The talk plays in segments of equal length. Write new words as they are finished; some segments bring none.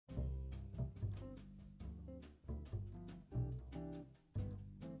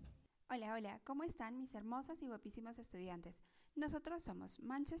Hola, hola, ¿cómo están mis hermosas y guapísimos estudiantes? Nosotros somos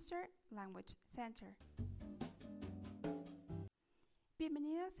Manchester Language Center.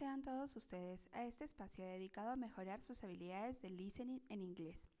 Bienvenidos sean todos ustedes a este espacio dedicado a mejorar sus habilidades de listening en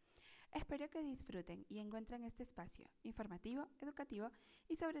inglés. Espero que disfruten y encuentren este espacio informativo, educativo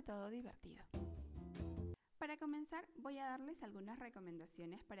y sobre todo divertido. Para comenzar, voy a darles algunas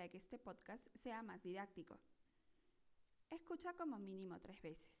recomendaciones para que este podcast sea más didáctico. Escucha como mínimo 3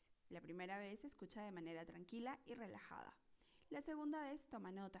 veces. La primera vez escucha de manera tranquila y relajada. La segunda vez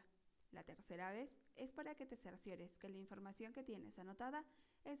toma nota. La tercera vez es para que te cerciores que la información que tienes anotada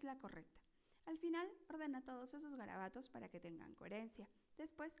es la correcta. Al final, ordena todos esos garabatos para que tengan coherencia.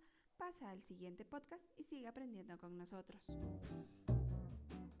 Después, pasa al siguiente podcast y sigue aprendiendo con nosotros.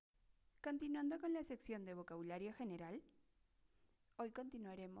 Continuando con la sección de vocabulario general, hoy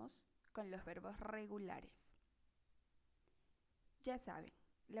continuaremos con los verbos regulares. Ya saben,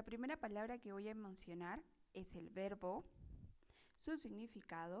 la primera palabra que voy a mencionar es el verbo, su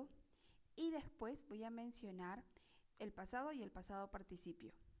significado y después voy a mencionar el pasado y el pasado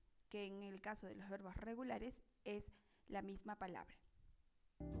participio, que en el caso de los verbos regulares es la misma palabra.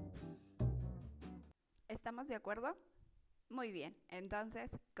 ¿Estamos de acuerdo? Muy bien,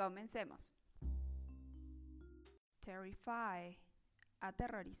 entonces comencemos. Terrify,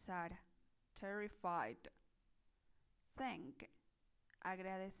 aterrorizar, terrified. Thank,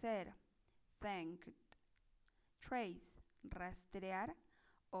 agradecer, thanked. Trace, rastrear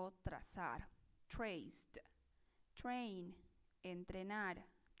o trazar, traced. Train, entrenar,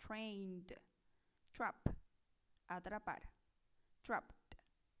 trained. Trap, atrapar, trapped.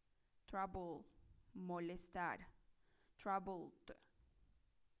 Trouble, molestar, troubled.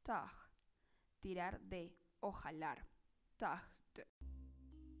 Tug, tirar de o jalar, tugged.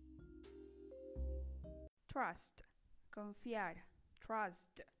 Trust, confiar,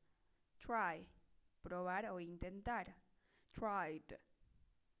 trust. Try, probar o intentar, tried.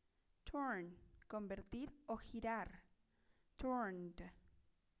 Turn, convertir o girar, turned.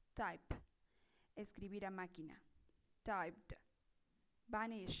 Type, escribir a máquina, typed.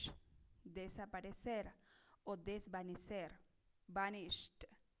 Vanish, desaparecer o desvanecer, vanished.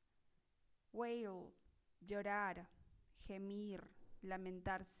 Wail, llorar, gemir,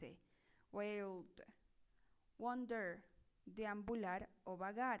 lamentarse, wailed. Wander, deambular o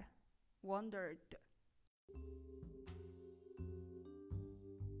vagar, wandered.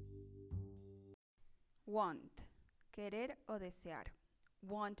 Want, querer o desear,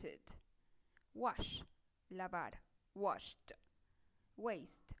 wanted. Wash, lavar, washed.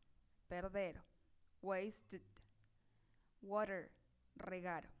 Waste, perder, wasted. Water,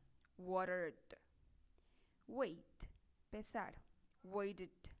 regar, watered. Weight, pesar,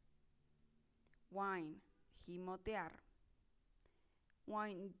 weighted. Whine, gimotear,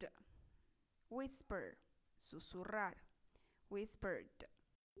 whined. Whisper, susurrar, whispered.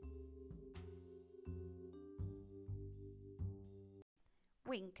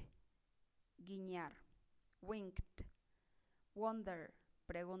 Wink, guiñar, winked. Wonder,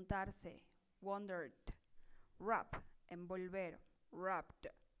 preguntarse, wondered. Wrap, envolver, wrapped.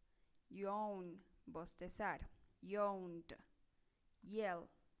 Yawn, bostezar, yawned. Yell,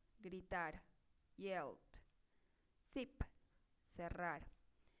 gritar, yelled. Zip, cerrar,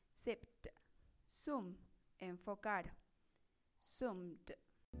 zipped. Zoom, enfocar, zoomed.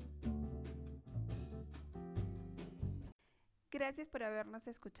 Gracias por habernos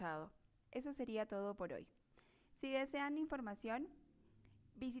escuchado. Eso sería todo por hoy. Si desean información,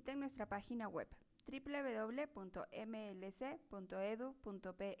 visiten nuestra página web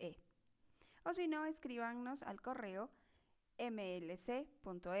www.mlc.edu.pe o si no, escríbanos al correo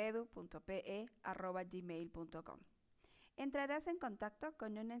mlc.edu.pe@gmail.com. Entrarás en contacto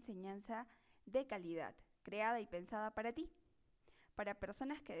con una enseñanza de calidad, creada y pensada para ti, para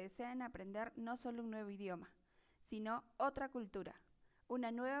personas que desean aprender no solo un nuevo idioma, sino otra cultura,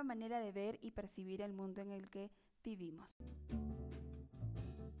 una nueva manera de ver y percibir el mundo en el que vivimos.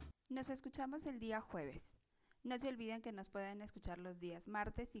 Nos escuchamos el día jueves. No se olviden que nos pueden escuchar los días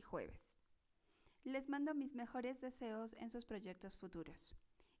martes y jueves. Les mando mis mejores deseos en sus proyectos futuros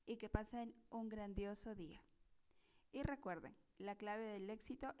y que pasen un grandioso día. Y recuerden, la clave del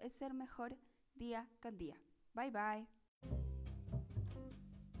éxito es ser mejor día con día. Bye bye.